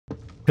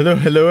Hello,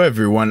 hello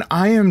everyone.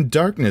 I am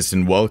Darkness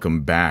and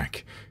welcome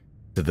back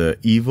to the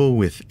Evil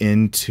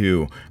Within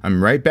 2.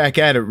 I'm right back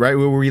at it, right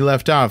where we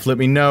left off. Let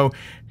me know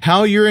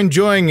how you're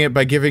enjoying it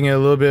by giving it a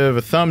little bit of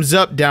a thumbs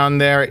up down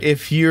there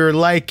if you're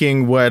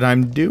liking what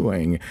I'm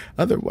doing.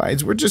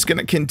 Otherwise, we're just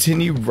gonna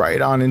continue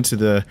right on into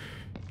the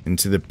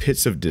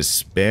pits of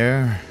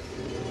despair.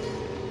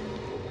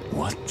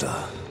 What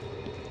the?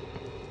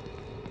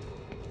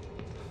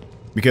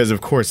 Because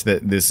of course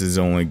this is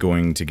only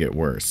going to get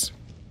worse.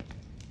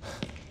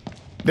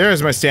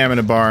 There's my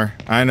stamina bar.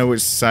 I know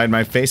which side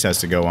my face has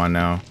to go on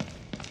now.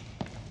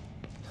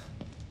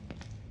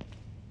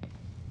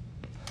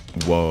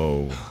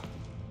 Whoa.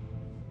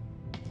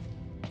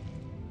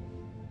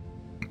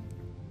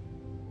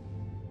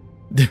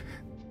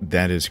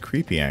 That is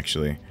creepy,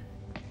 actually.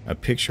 A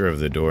picture of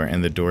the door,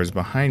 and the door's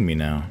behind me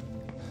now.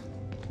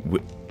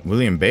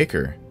 William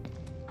Baker.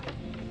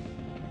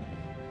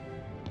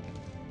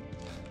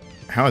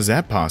 How is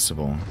that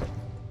possible?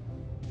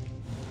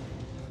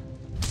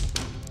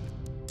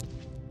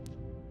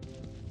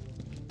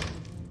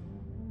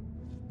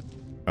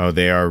 Oh,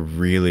 they are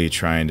really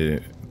trying to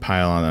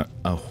pile on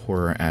a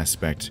horror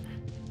aspect.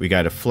 We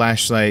got a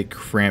flashlight,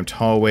 cramped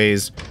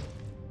hallways.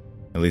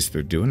 At least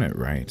they're doing it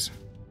right.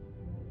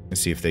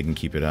 Let's see if they can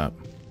keep it up.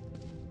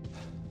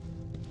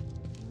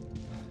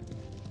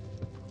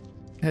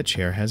 That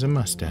chair has a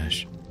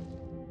mustache.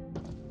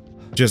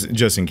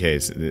 Just in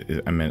case.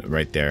 I meant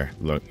right there.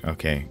 Look.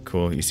 Okay,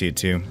 cool. You see it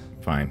too?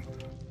 Fine.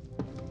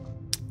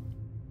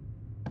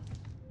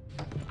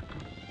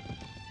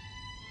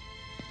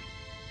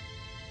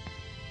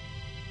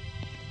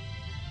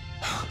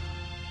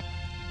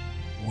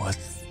 What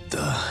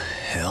the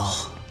hell?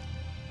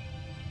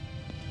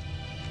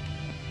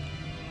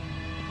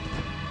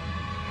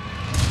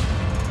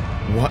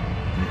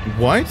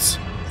 What?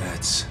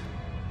 That's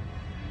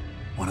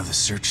one of the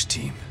search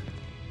team.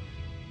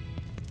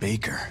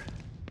 Baker.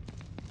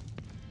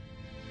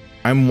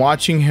 I'm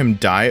watching him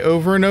die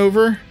over and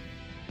over?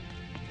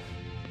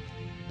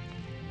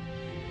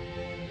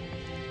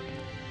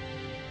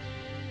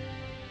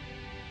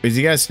 Is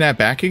he gonna snap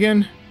back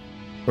again?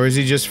 Or is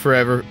he just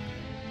forever...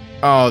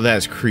 Oh,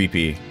 that's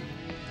creepy.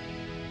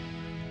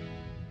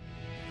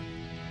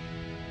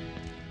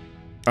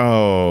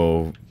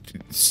 Oh,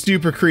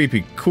 super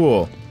creepy.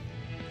 Cool.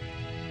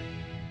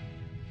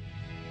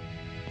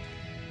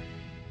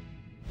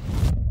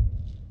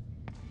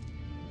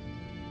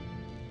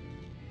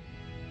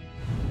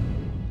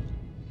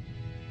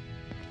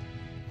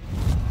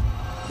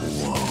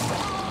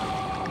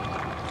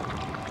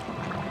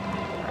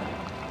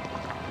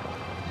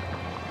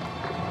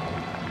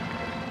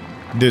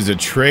 There's a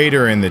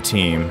traitor in the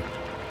team.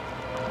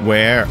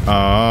 Where?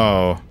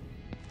 Oh.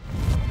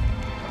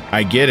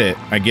 I get it.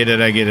 I get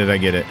it. I get it. I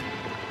get it.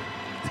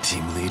 The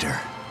team leader.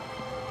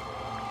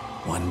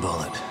 One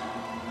bullet.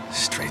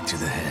 Straight through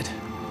the head.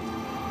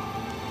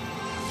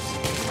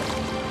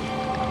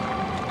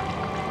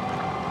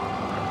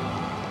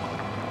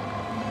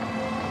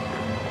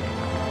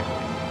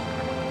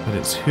 But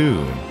it's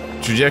who?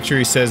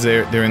 Trajectory says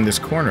they're in this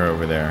corner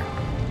over there.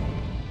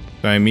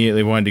 So I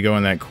immediately wanted to go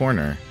in that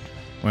corner.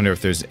 Wonder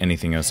if there's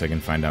anything else I can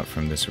find out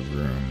from this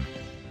room.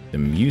 The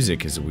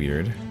music is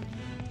weird.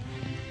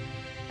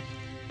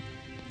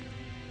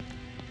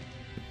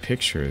 The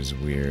picture is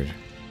weird.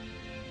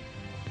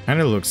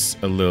 Kinda looks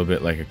a little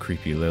bit like a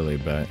creepy lily,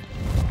 but...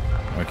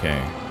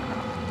 Okay.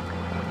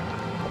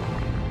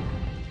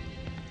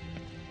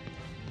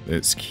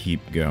 Let's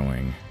keep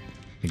going.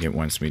 I think it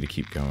wants me to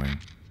keep going.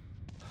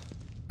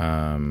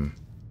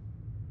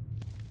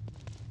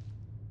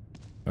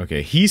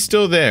 Okay, he's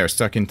still there,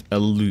 stuck in a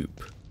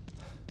loop.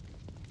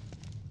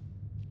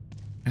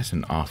 That's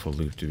an awful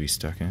loop to be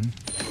stuck in.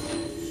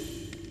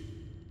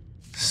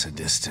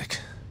 Sadistic.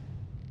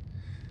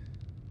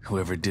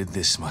 Whoever did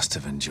this must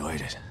have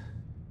enjoyed it.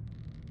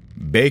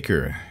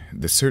 Baker,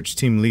 the search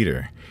team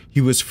leader.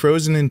 He was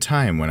frozen in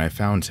time when I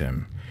found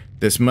him.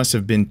 This must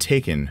have been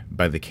taken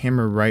by the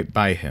camera right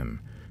by him.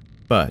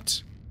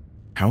 But,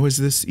 how is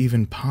this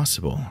even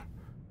possible?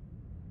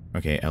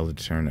 Okay, L to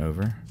turn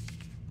over.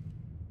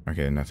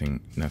 Okay, nothing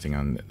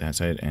on that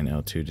side, and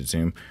L2 to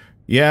zoom.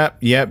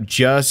 Yep,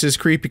 just as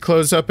creepy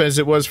close up as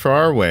it was for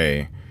our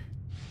way.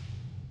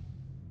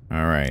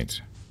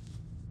 Alright.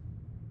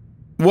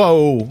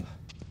 Whoa!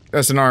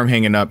 That's an arm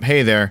hanging up.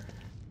 Hey there.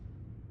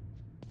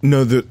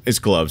 No, it's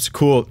gloves.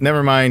 Cool,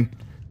 never mind.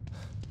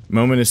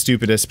 Moment of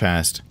stupid has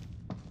passed.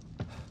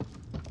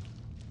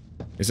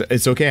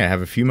 It's okay, I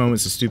have a few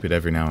moments of stupid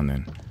every now and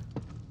then.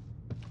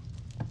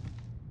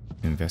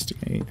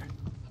 Investigate.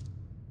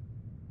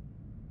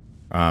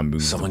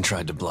 Someone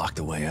tried to block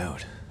the way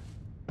out.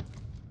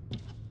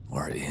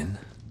 Or in?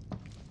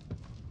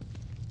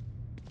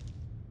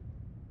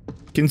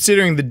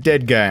 Considering the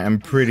dead guy, I'm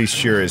pretty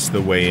sure it's the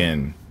way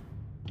in.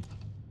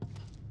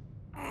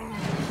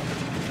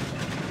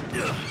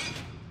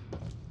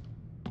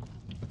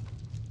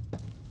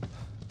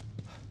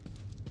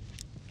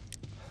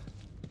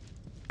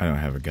 I don't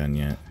have a gun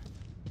yet.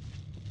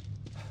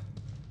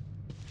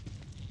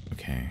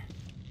 Okay.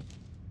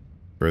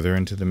 Further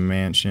into the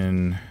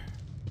mansion.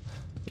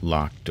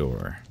 Locked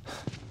door.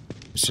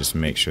 Let's just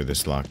make sure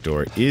this locked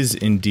door is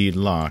indeed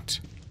locked.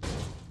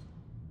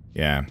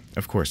 Yeah,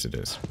 of course it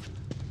is.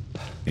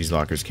 These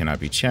lockers cannot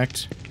be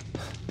checked.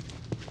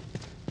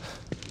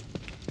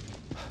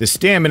 The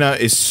stamina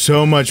is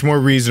so much more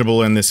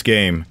reasonable in this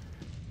game.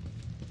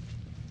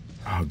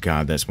 Oh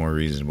god, that's more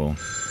reasonable.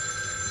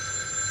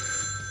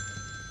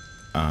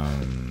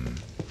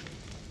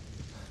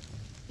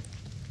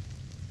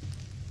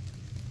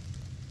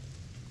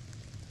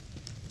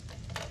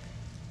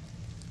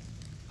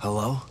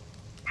 Hello?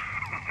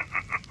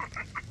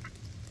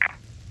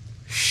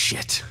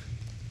 Shit.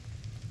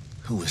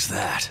 Who was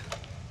that?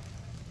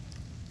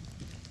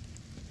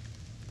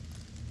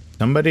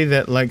 Somebody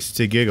that likes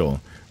to giggle.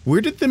 Where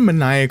did the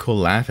maniacal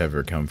laugh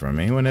ever come from?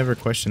 Anyone ever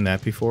questioned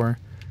that before?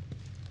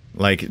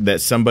 Like,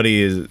 that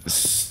somebody is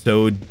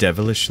so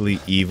devilishly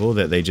evil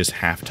that they just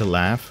have to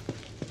laugh?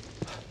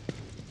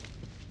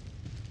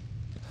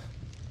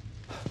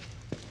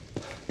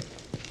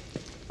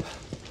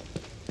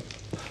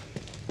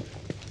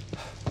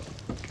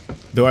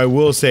 Though I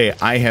will say,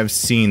 I have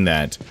seen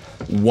that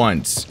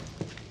once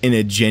in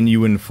a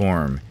genuine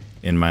form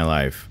in my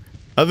life.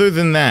 Other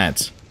than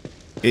that,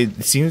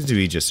 it seems to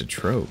be just a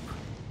trope.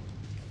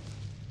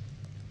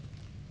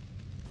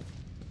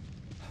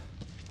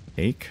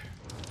 Take.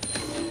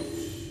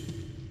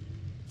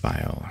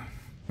 File.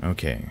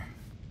 Okay.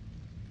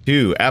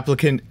 2.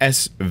 Applicant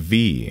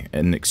SV.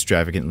 An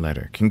extravagant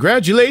letter.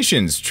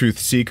 Congratulations, Truth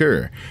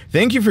Seeker.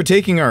 Thank you for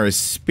taking our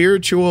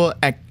spiritual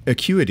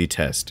acuity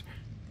test.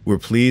 We're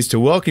pleased to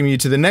welcome you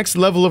to the next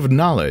level of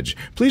knowledge.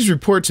 Please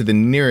report to the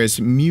nearest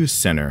Muse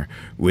Center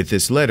with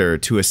this letter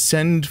to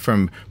ascend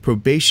from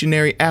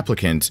probationary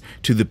applicant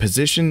to the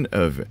position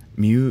of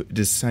Muse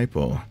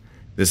disciple.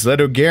 This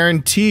letter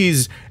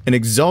guarantees an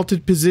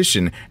exalted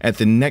position at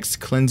the next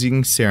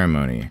cleansing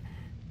ceremony.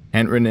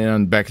 Handwritten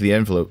on the back of the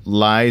envelope,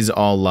 lies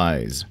all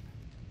lies.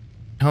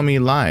 Tell me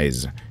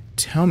lies.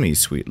 Tell me,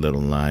 sweet little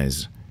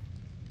lies.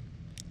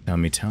 Tell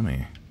me, tell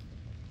me.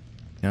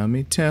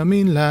 Tell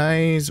me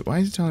lies. Why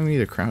is it telling me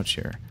to crouch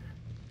here?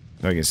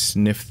 So I can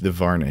sniff the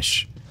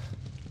varnish.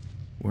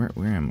 Where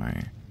am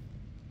I?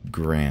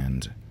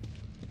 Grand.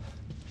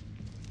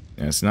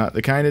 That's not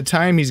the kind of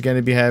time he's going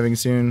to be having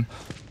soon.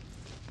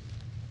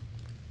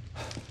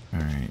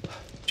 Alright.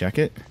 Check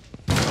it.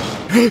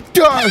 Help!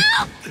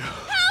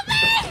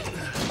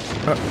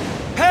 Help me!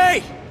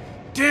 Hey!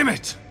 Damn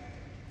it!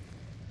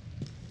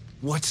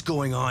 What's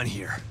going on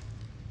here?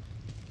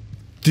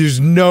 There's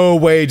no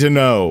way to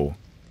know.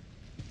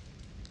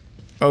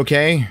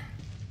 Okay.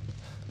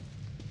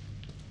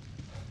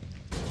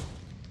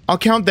 I'll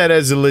count that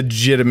as a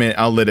legitimate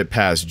I'll let it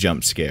pass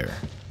jump scare.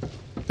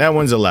 That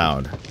one's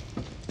allowed.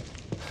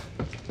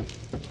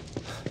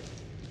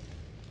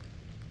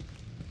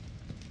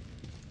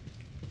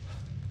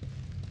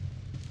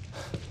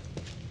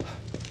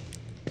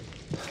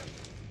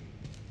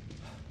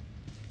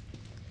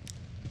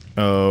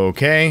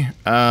 Okay.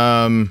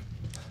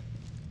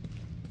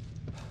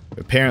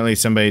 Apparently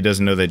somebody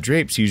doesn't know that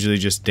drapes usually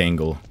just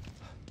dangle.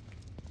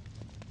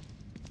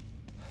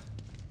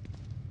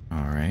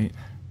 Alright.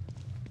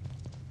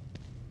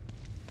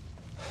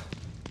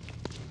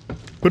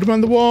 Put them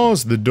on the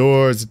walls, the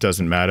doors, it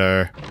doesn't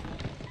matter.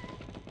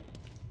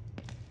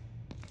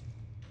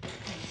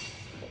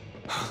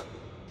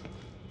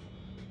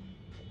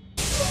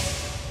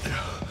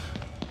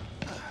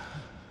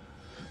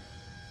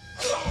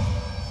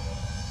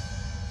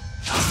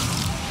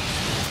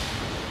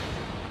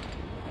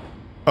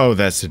 Oh,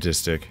 that's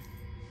sadistic.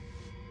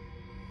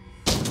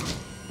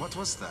 What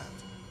was that?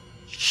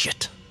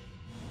 Shit.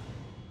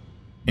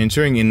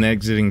 Entering and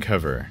exiting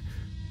cover.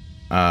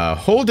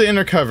 Hold to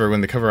enter cover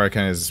when the cover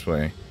icon is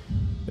displayed.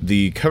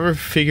 The cover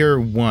figure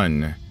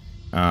 1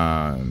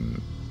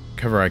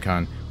 cover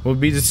icon will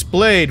be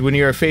displayed when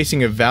you are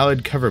facing a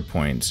valid cover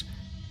point.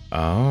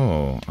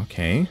 Oh,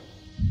 okay.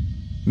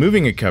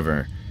 Moving a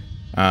cover.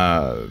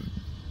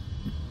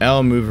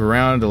 L, move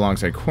around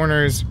alongside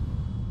corners.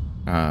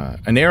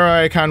 An arrow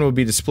icon will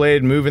be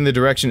displayed. Move in the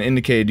direction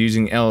indicated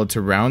using L to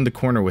round the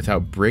corner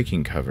without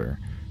breaking cover.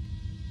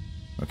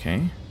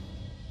 Okay.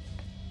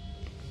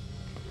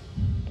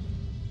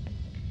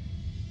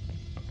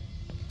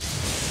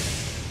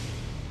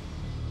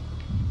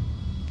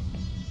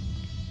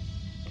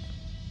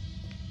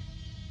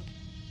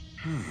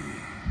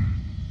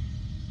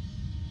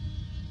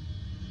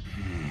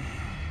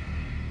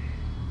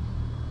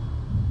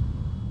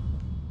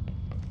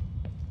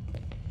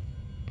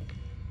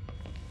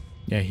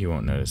 Yeah, he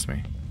won't notice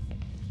me.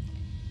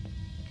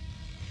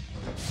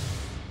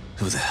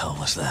 Who the hell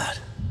was that?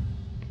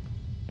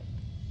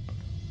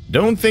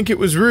 Don't think it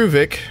was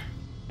Ruvik.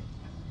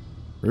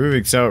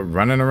 Ruvik's out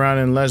running around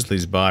in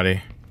Leslie's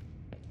body.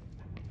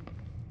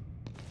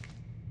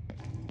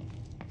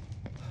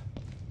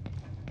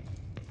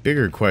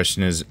 Bigger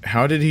question is,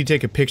 how did he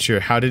take a picture?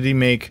 How did he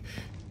make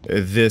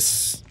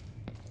this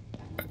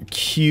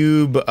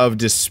cube of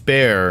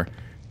despair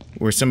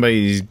where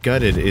somebody's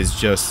gutted is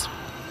just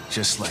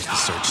like the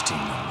search team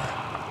member.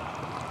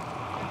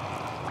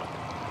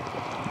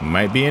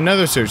 Might be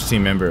another search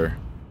team member.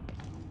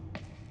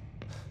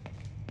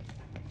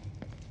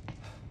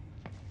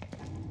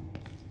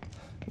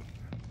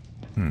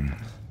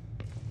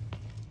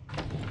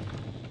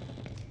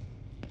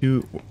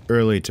 Too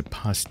early to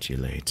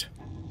postulate.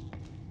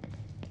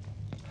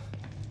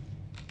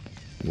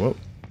 Whoa.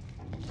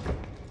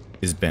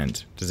 Is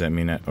bent. Does that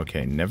mean that?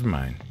 Okay, never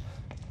mind.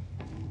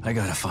 I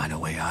gotta find a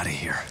way out of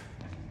here.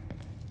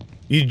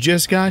 You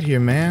just got here,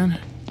 man.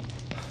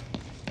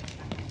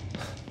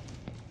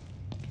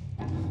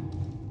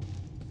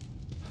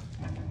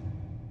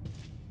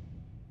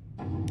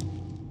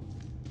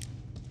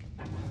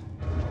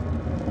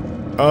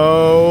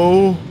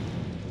 Oh.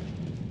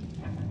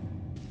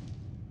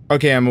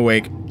 Okay, I'm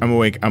awake. I'm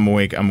awake. I'm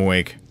awake. I'm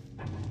awake.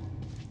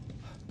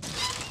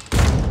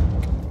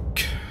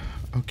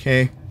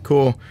 Okay,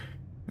 cool.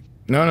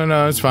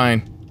 No, it's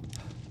fine.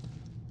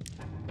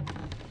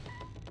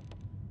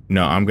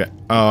 No, I'm gonna...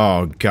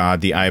 Oh,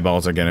 God, the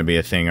eyeballs are gonna be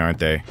a thing, aren't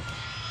they?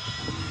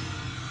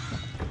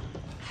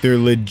 They're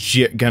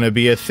legit gonna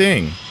be a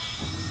thing.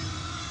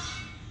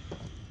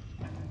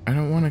 I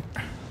don't wanna...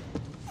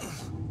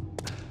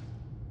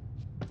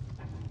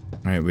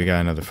 Alright, we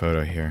got another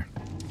photo here.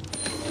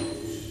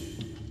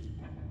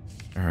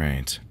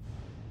 Alright.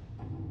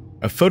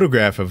 A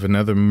photograph of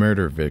another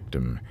murder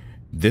victim.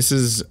 This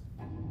is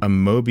a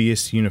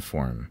Mobius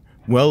uniform.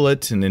 Well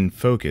lit and in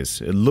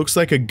focus. It looks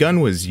like a gun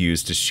was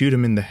used to shoot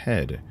him in the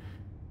head.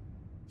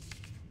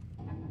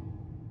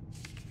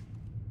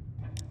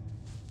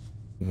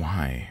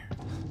 Why?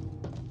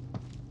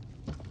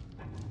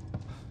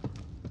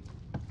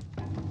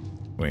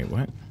 Wait,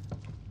 what?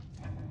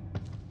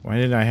 Why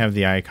did I have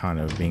the icon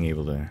of being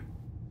able to...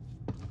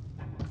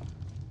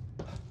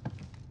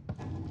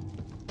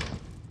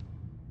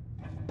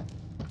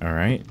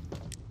 Alright.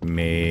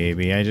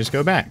 Maybe I just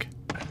go back.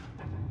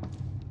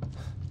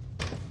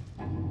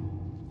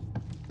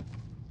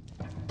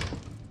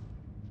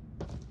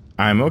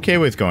 I'm okay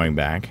with going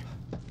back.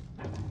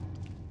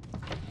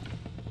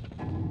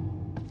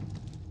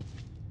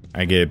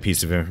 I get a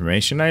piece of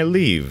information, I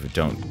leave.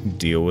 Don't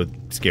deal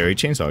with scary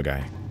chainsaw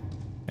guy.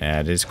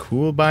 That is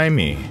cool by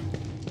me.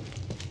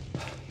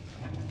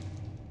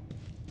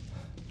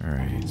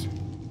 Alright.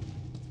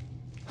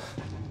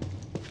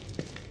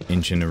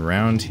 Inching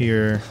around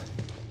here.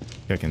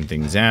 Checking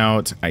things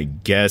out. I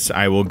guess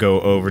I will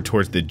go over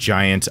towards the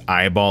giant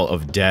eyeball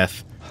of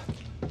death.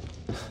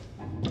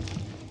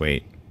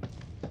 Wait.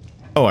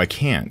 Oh, I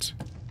can't.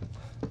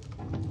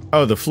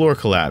 Oh, the floor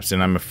collapsed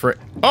and I'm afraid...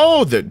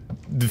 Oh, the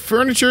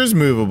furniture is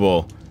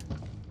movable.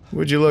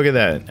 Would you look at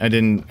that? I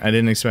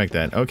didn't expect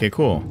that. Okay,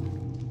 cool.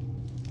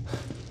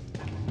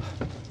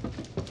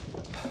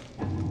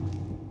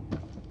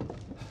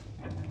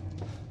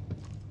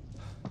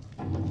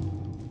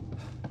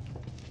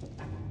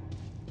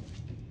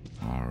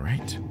 All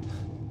right.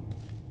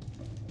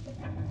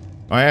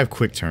 Oh, I have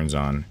quick turns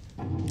on.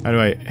 How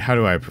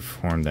do I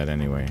perform that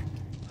anyway?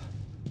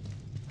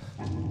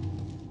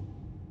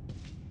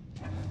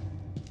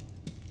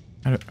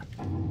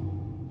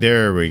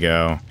 There we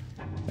go.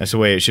 That's the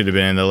way it should have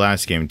been in the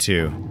last game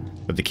too.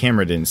 But the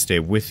camera didn't stay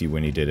with you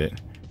when he did it.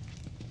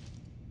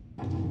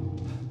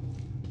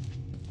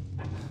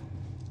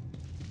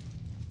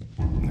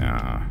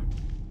 Nah.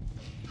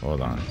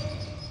 Hold on.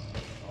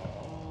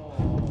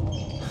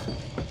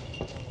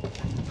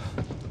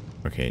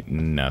 Okay,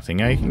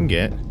 nothing I can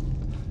get.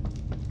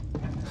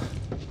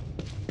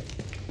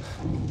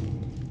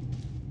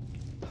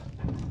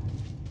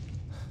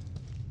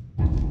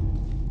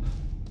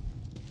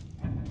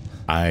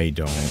 I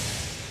don't.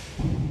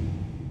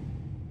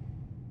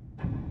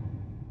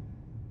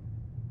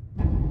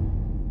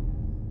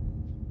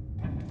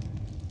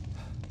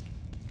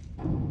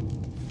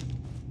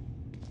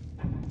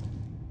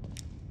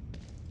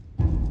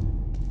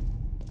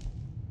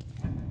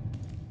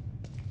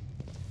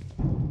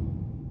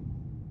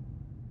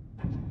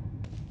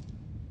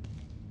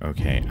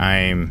 Okay, I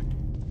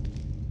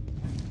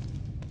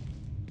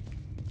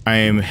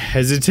am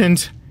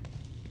hesitant.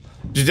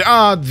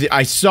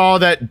 I saw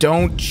that.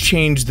 Don't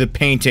change the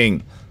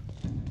painting.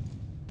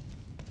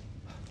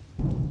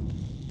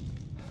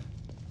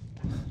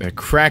 The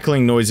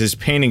crackling noises.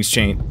 Paintings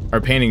change.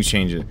 Our paintings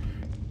change it.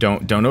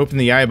 Don't open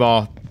the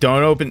eyeball.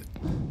 Don't open.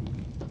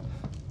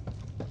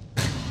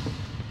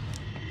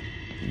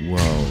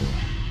 Whoa.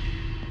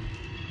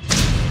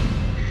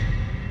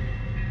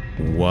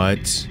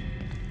 What?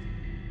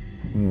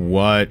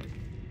 What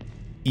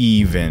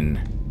even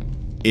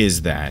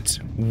is that?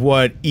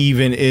 What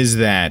even is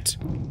that?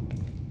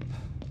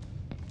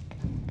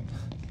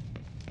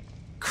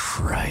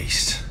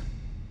 Christ.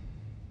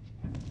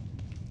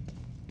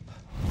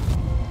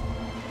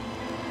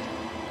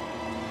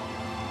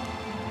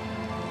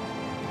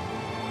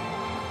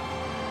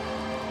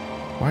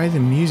 Why the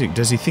music?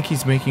 Does he think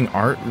he's making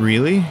art?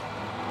 Really?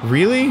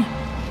 Really?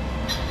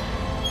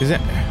 Is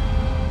that...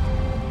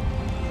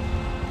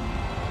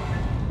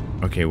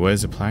 Okay, what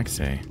does the plaque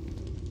say?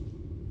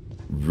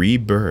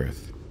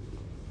 Rebirth.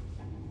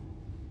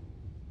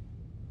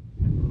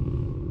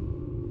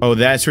 Oh,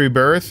 that's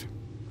rebirth?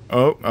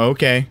 Oh,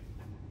 okay.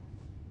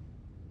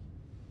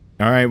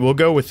 Alright, we'll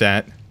go with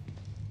that.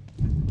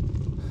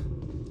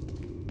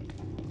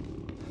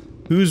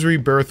 Whose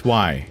rebirth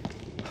why?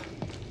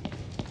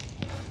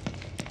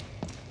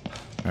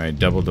 Alright,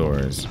 double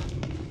doors.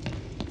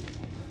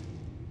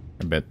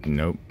 I bet,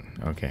 nope.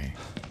 Okay.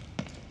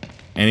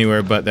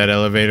 Anywhere but that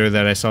elevator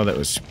that I saw that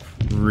was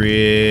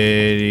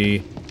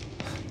pretty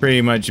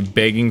much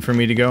begging for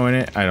me to go in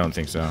it? I don't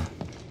think so.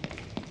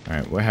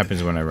 Alright, what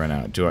happens when I run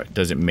out?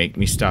 Does it make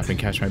me stop and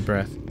catch my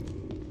breath?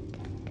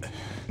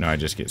 No, I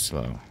just get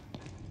slow.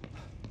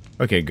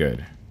 Okay,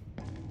 good.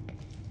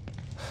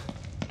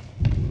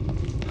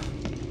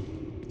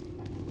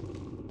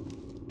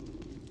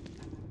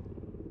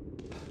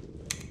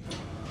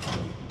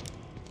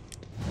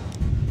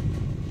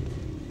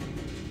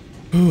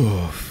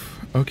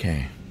 Oof.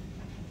 Okay.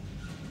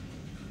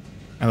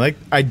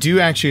 I do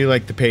actually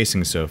like the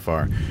pacing so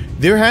far.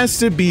 There has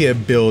to be a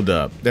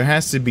build-up. There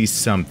has to be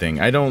something.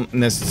 I don't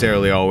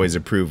necessarily always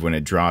approve when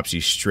it drops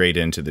you straight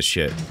into the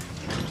shit.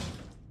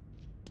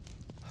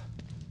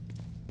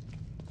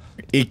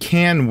 It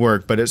can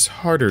work, but it's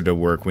harder to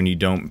work when you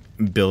don't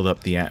build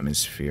up the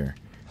atmosphere.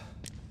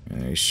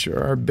 And they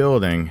sure are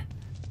building.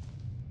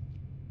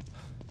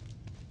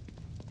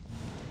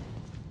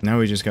 Now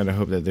we just gotta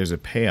hope that there's a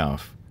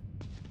payoff.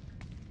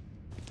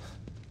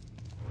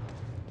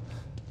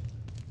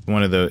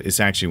 It's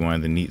actually one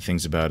of the neat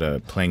things about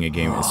playing a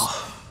game is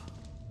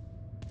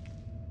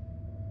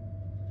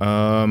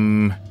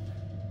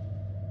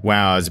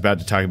wow, I was about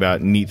to talk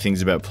about neat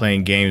things about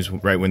playing games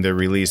right when they're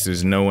released.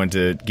 There's no one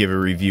to give a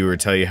review or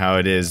tell you how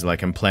it is.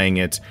 Like, I'm playing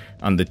it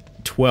on the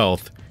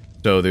 12th,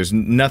 so there's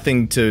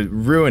nothing to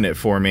ruin it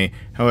for me.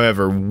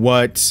 However,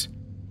 what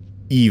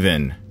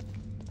even?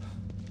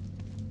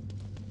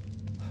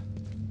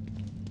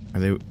 Are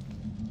they?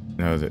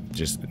 No, they're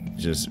just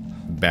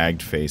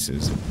bagged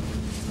faces.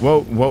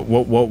 Whoa, whoa,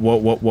 whoa, whoa, whoa,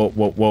 whoa, whoa,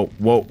 whoa, whoa,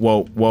 whoa,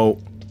 whoa,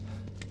 whoa.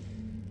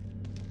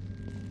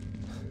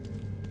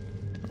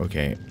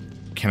 Okay.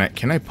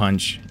 Can I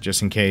punch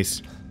just in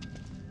case?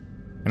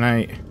 Can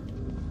I?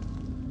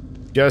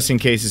 Just in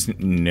case it's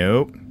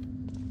nope.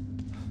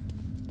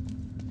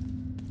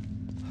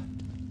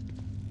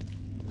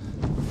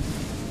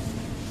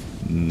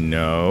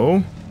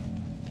 No.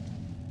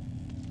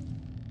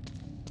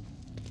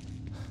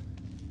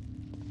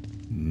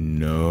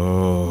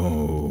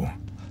 No.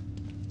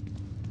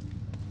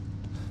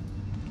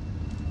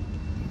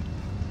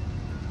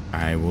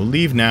 I will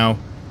leave now.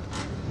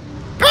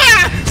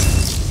 Ah!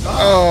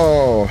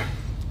 Oh,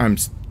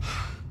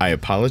 I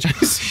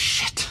apologize.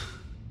 Shit.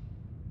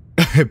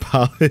 I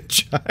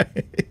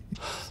apologize.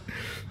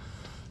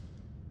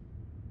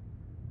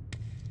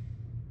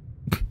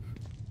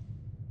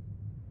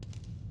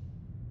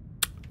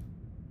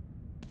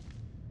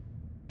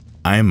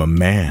 I am a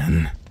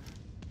man.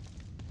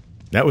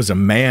 That was a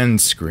man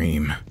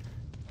scream.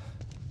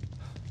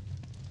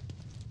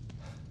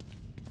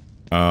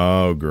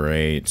 Oh,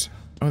 great.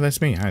 Oh,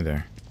 that's me. Hi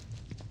there.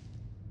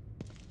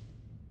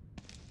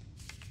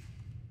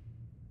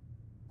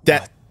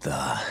 What the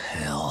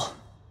hell?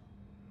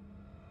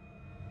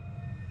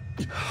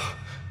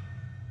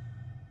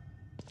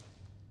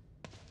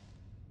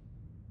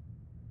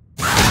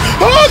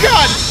 Oh,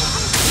 God!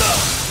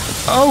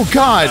 Oh,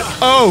 God!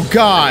 Oh,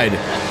 God!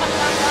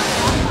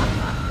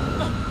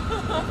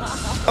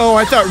 Oh,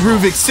 I thought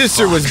Ruvik's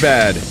sister was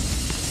bad.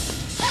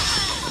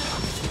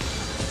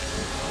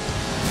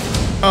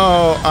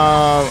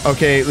 Oh,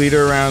 okay, lead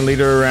her around, lead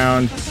her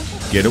around.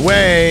 Get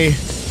away!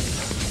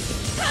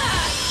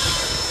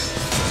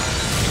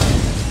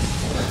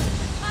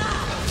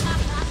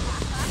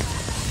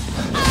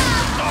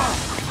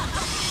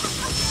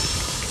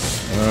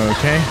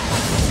 Okay.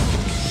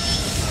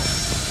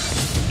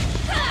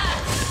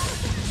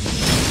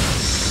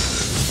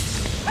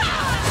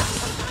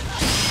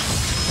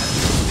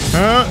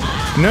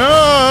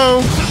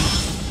 No!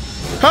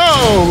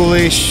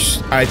 Holy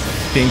I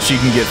think she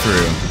can get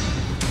through.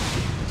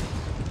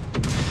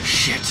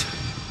 Shit.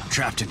 I'm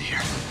trapped in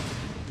here.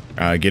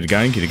 Get a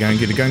gun, get a gun,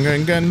 get a gun,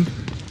 gun, gun.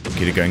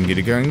 Get a gun, get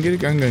a gun, get a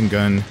gun, gun,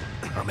 gun.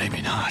 Or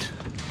maybe not.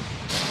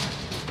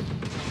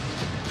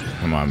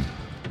 Come on.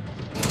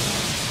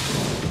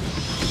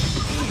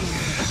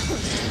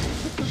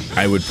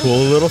 I would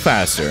pull a little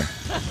faster.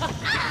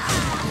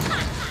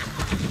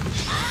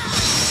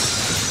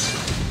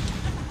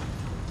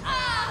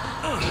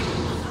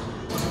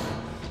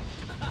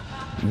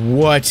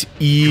 What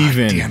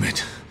even? God damn it.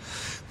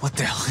 What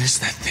the hell is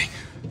that thing?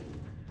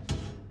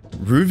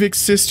 Ruvik's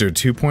sister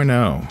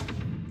 2.0.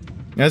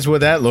 That's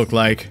what that looked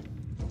like.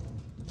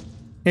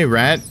 Hey,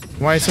 rat.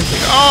 Why is something?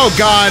 Oh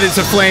God, it's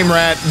a flame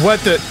rat. What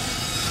the?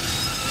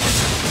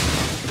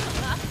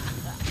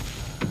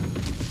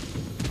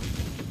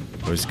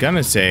 I was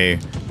gonna say,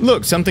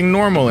 look, something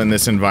normal in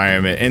this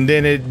environment, and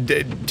then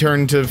it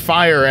turned to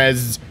fire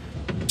as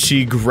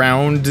she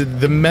ground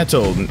the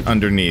metal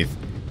underneath.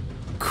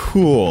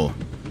 Cool.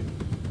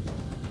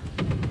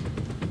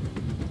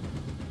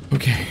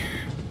 Okay.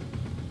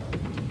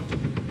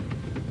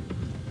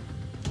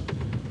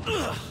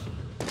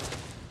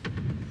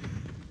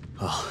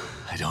 Oh,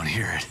 I don't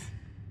hear it.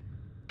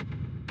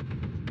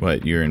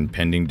 What, your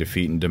impending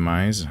defeat and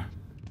demise?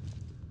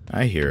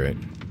 I hear it.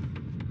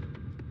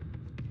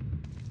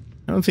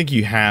 I don't think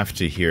you have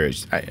to hear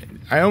it.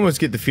 I almost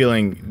get the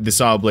feeling the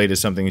saw blade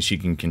is something she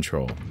can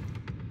control.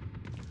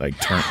 Like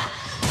turn...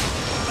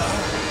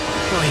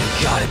 Oh,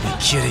 you gotta be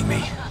kidding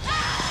me.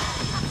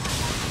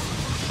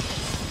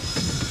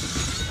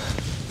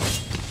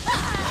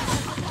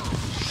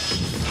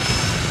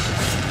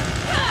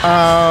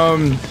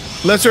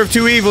 Lesser of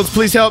two evils,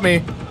 please help me.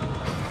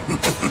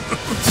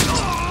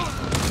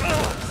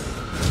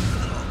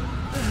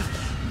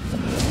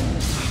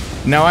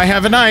 Now I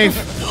have a knife.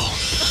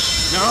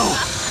 No.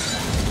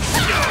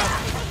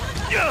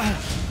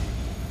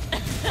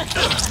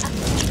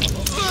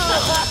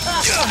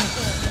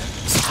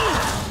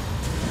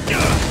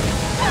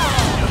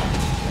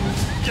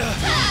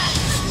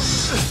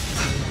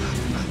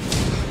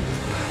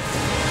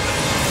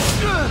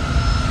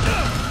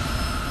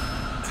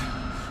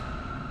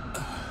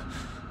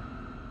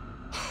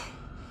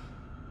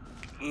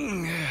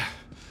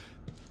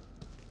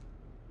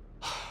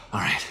 All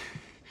right.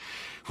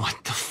 What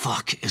the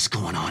fuck is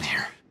going on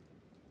here?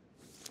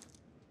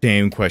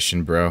 Same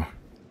question, bro.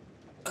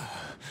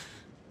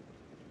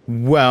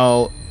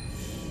 Well,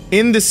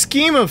 in the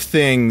scheme of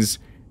things,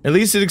 at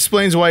least it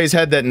explains why he's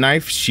had that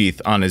knife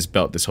sheath on his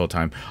belt this whole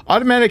time.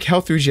 Automatic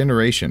health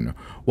regeneration.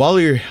 While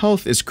your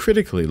health is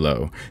critically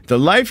low, the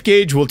life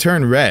gauge will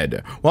turn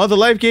red. While the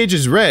life gauge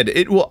is red,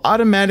 it will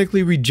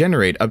automatically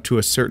regenerate up to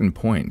a certain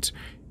point.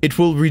 It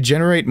will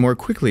regenerate more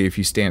quickly if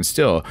you stand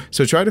still,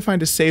 so try to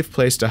find a safe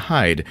place to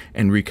hide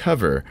and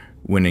recover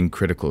when in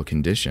critical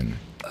condition.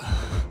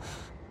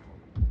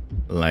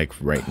 Like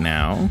right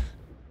now.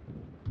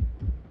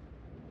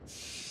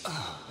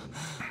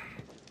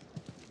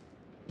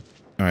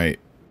 Alright.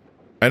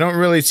 I don't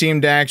really seem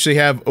to actually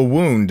have a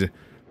wound.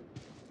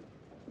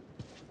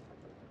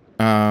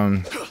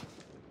 There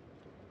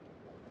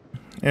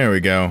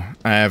we go.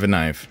 I have a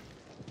knife.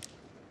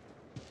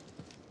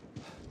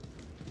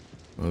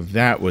 Well,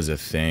 that was a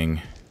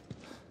thing.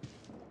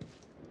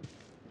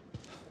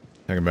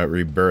 Talking about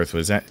rebirth.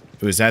 Was that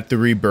the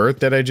rebirth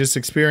that I just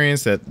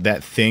experienced?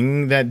 That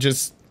thing that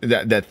just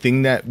that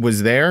thing that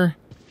was there?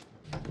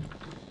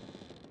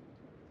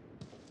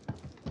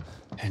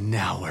 And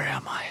now where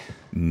am I?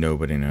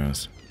 Nobody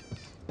knows.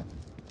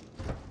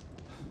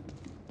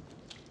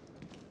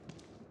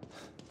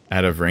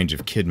 Out of range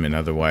of Kidman,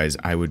 otherwise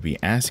I would be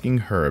asking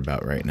her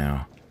about right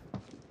now.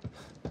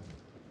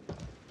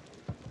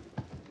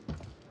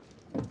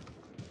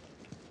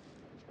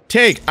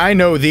 Take, I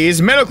know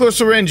these, medical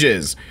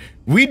syringes.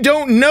 We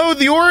don't know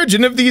the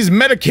origin of these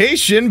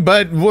medication,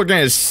 but we're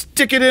gonna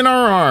stick it in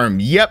our arm.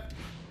 Yep.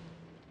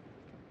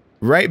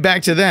 Right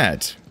back to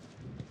that.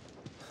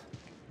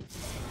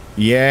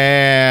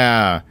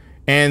 Yeah.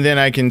 And then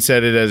I can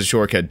set it as a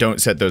shortcut. Don't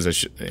set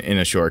those in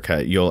a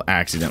shortcut. You'll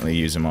accidentally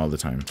use them all the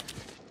time.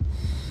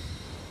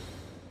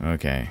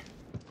 Okay.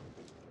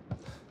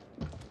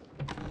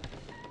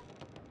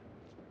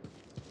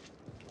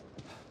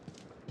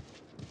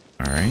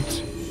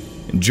 Alright.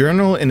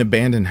 Journal in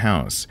abandoned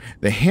house.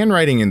 The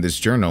handwriting in this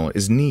journal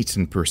is neat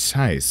and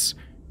precise.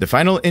 The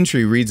final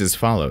entry reads as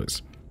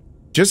follows.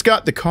 Just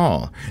got the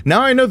call.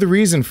 Now I know the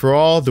reason for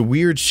all the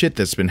weird shit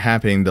that's been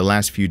happening the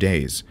last few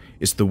days.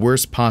 It's the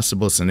worst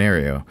possible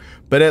scenario,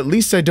 but at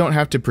least I don't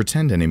have to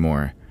pretend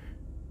anymore.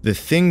 The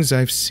things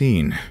I've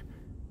seen,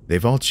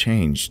 they've all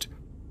changed.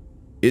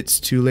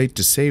 It's too late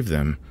to save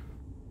them.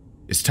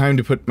 It's time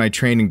to put my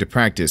training to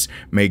practice.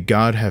 May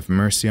God have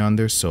mercy on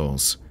their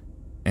souls.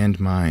 And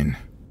mine.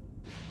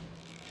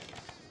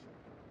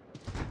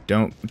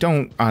 Don't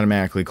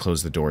automatically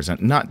close the doors.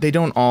 They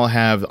don't all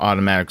have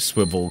automatic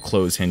swivel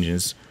close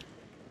hinges.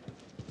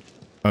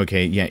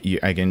 Okay, yeah,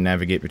 I can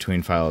navigate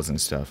between files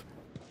and stuff.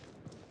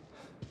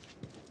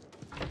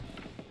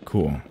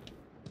 Cool.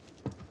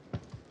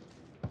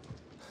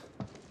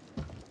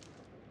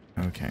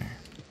 Okay.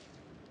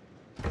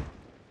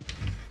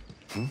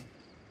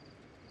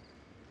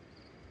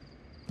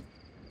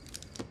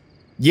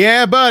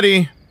 Yeah,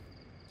 buddy!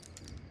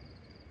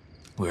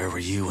 Where were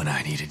you when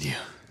I needed you?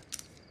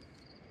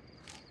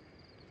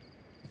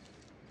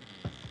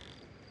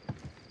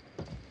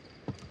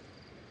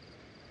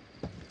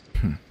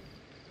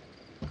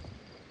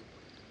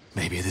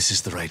 Maybe this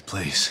is the right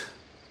place.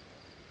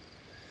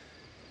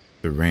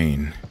 The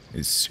rain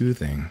is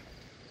soothing.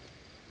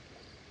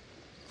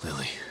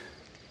 Lily,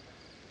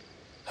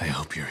 I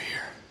hope you're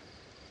here.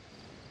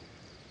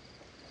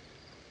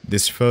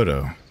 This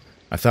photo,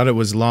 I thought it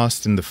was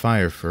lost in the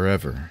fire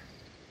forever.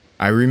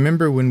 I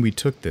remember when we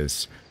took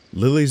this,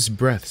 Lily's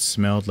breath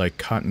smelled like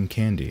cotton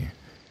candy.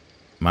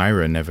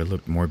 Myra never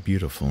looked more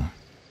beautiful.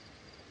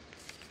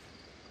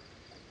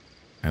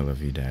 I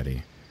love you,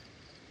 Daddy.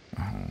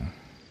 Oh.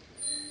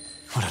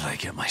 What did I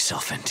get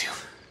myself into?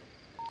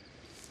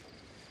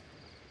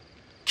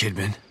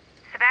 Kidman?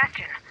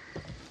 Sebastian,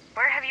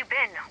 where have you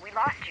been? We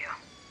lost you.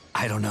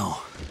 I don't know.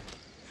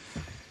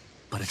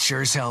 But it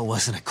sure as hell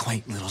wasn't a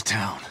quaint little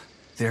town.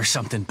 There's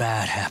something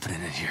bad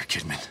happening in here,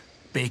 Kidman.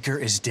 Baker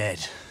is dead.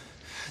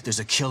 There's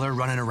a killer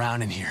running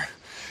around in here,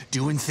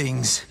 doing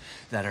things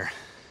that are...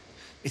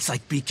 It's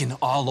like Beacon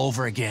all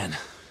over again.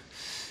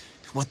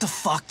 What the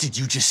fuck did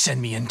you just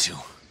send me into?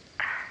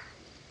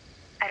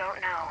 I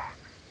don't know.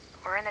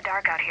 We're in the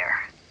dark out here.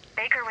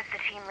 Baker was the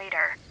team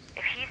leader.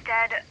 If he's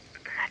dead,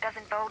 that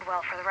doesn't bode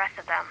well for the rest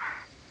of them.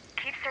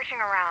 Keep searching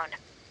around.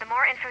 The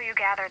more info you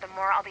gather, the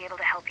more I'll be able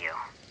to help you.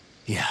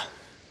 Yeah.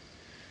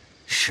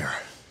 Sure.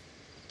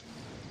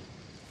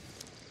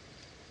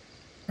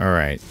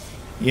 Alright.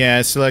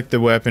 Yeah, select the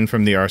weapon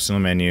from the arsenal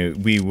menu.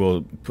 We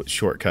will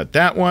shortcut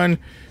that one.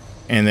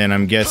 And then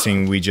I'm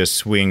guessing we just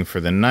swing for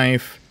the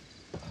knife.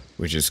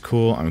 Which is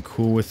cool. I'm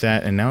cool with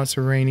that. And now it's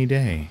a rainy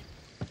day.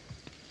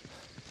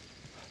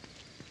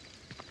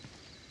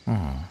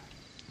 Aw.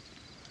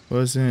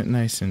 Wasn't it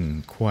nice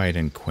and quiet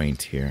and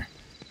quaint here?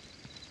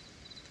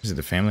 Is it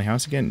the family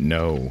house again?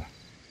 No.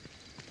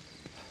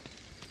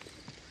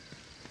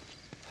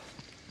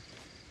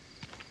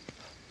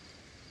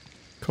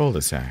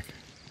 Cul-de-sac.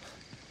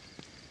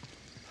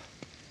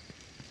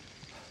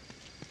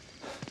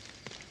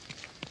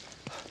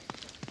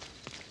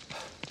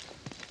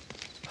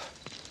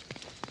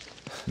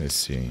 Let's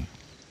see.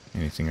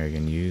 Anything I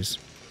can use?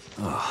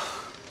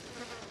 Oh.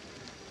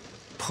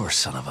 Poor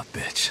son of a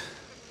bitch.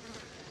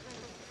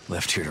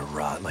 Left here to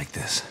rot like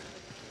this.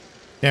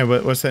 Yeah,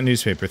 what's that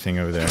newspaper thing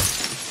over there?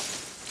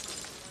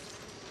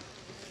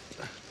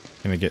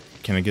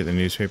 Can I get the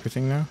newspaper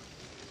thing now?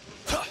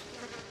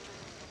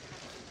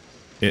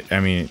 I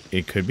mean,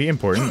 it could be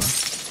important.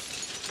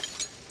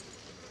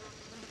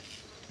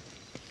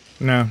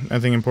 No,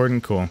 nothing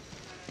important. Cool.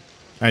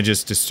 I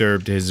just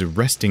disturbed his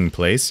resting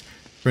place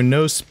for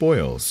no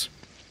spoils.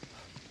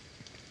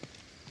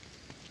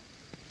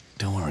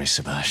 Don't worry,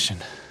 Sebastian.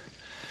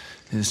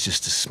 It's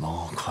just a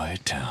small,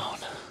 quiet town.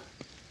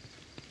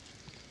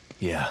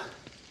 Yeah.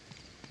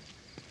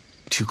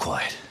 Too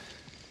quiet.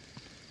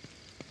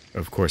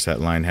 Of course, that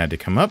line had to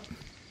come up.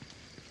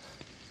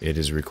 It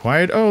is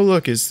required. Oh,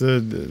 look, it's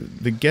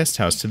the guest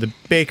house to the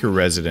Baker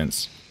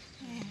residence.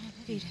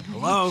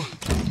 Hello?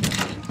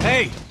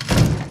 Hey!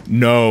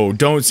 No,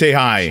 don't say You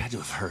hi. had to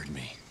have heard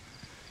me.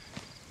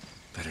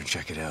 Better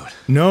check it out.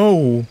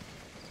 No.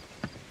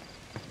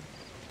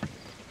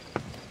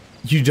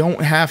 You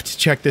don't have to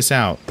check this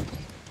out.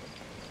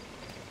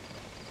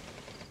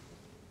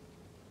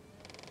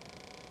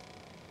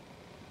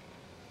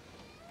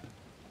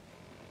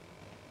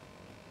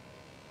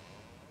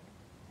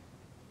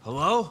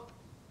 Hello?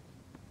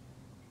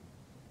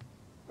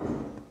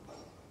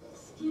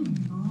 Skin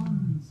and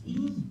bones,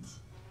 eat.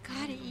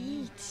 Gotta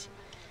eat.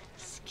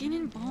 Skin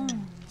and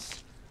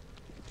bones.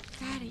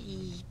 Gotta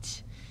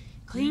eat.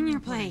 Clean your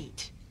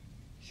plate.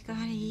 You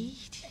gotta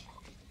eat.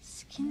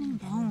 Skin and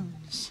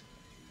bones.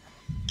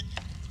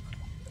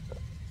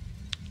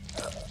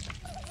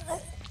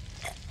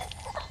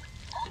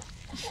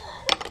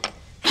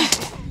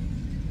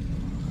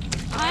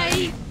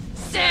 I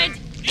said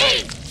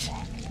eat!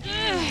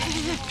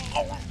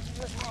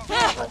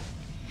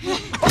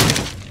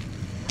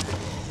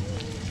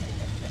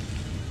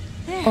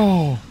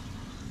 Oh.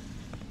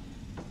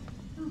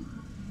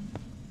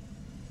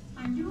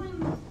 I'm doing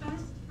what's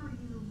best for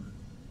you.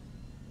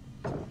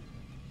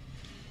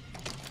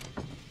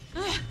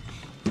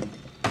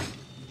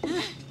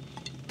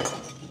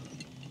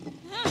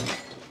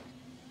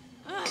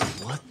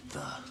 What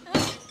the?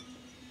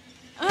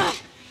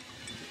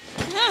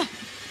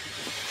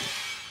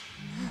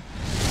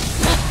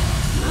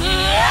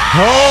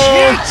 Oh.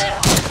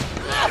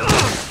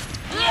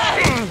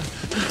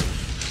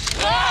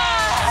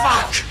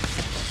 Fuck!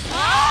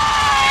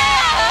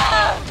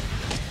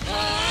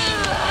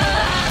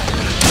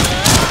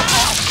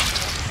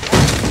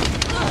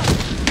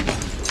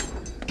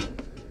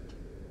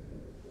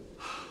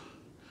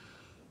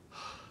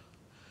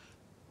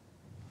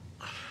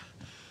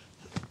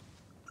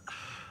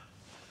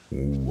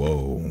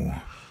 Whoa.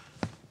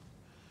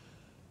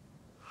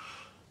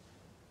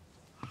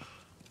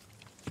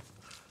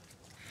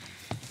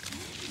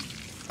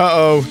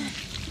 Uh-oh.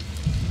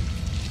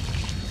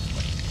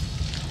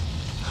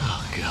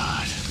 Oh,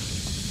 God.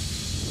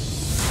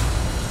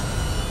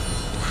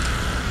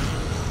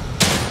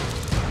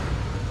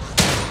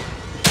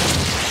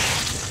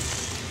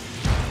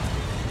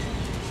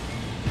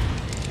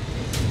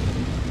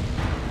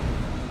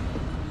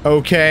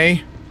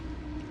 Okay.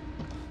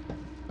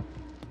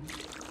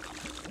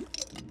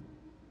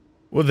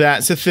 Well,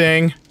 that's a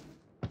thing.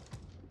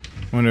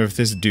 Wonder if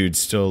this dude's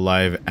still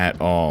alive at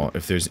all,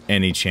 if there's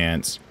any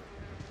chance.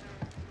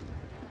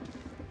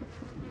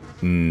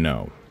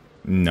 No.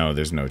 No,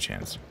 there's no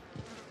chance.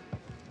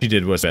 She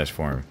did what's best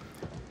for him.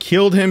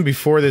 Killed him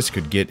before this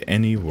could get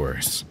any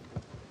worse.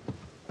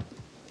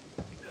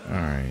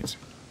 Alright.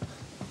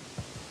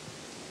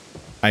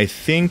 I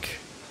think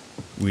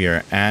we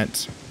are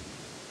at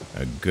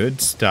a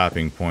good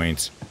stopping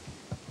point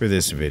for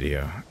this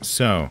video.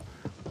 So,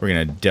 we're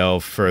gonna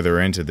delve further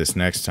into this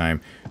next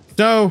time.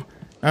 So,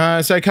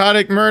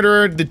 psychotic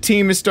murderer, the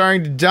team is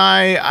starting to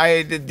die,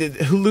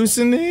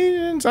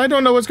 hallucinations, I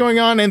don't know what's going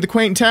on in the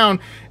quaint town,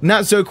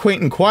 not so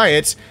quaint and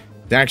quiet.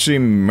 actually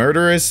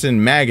murderous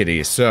and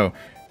maggoty. So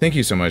thank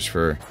you so much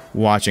for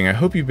watching. I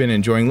hope you've been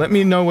enjoying. Let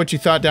me know what you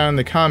thought down in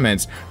the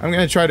comments. I'm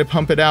going to try to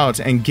pump it out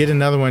and get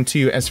another one to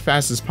you as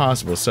fast as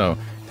possible. So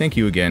thank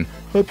you again.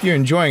 Hope you're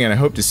enjoying, and I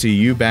hope to see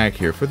you back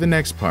here for the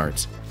next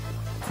part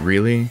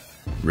really,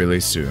 really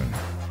soon.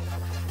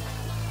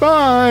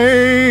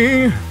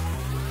 Bye!